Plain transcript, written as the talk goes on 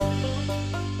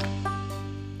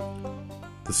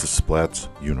This is Splat's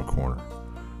Unicorner,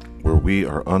 where we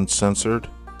are uncensored,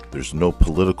 there's no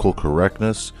political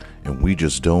correctness, and we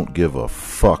just don't give a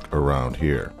fuck around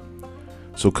here.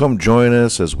 So come join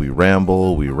us as we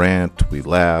ramble, we rant, we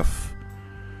laugh,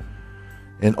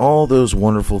 and all those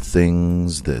wonderful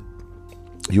things that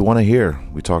you want to hear.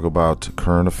 We talk about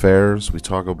current affairs, we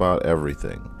talk about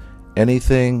everything.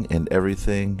 Anything and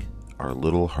everything our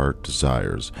little heart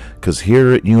desires. Because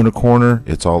here at Unicorner,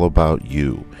 it's all about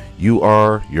you. You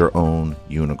are your own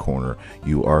unicorner.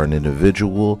 You are an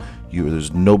individual.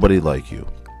 There's nobody like you.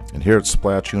 And here at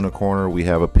Splat Unicorner, we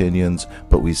have opinions,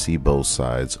 but we see both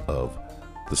sides of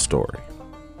the story.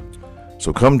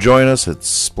 So come join us at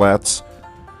Splat's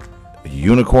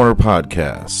Unicorner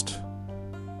Podcast.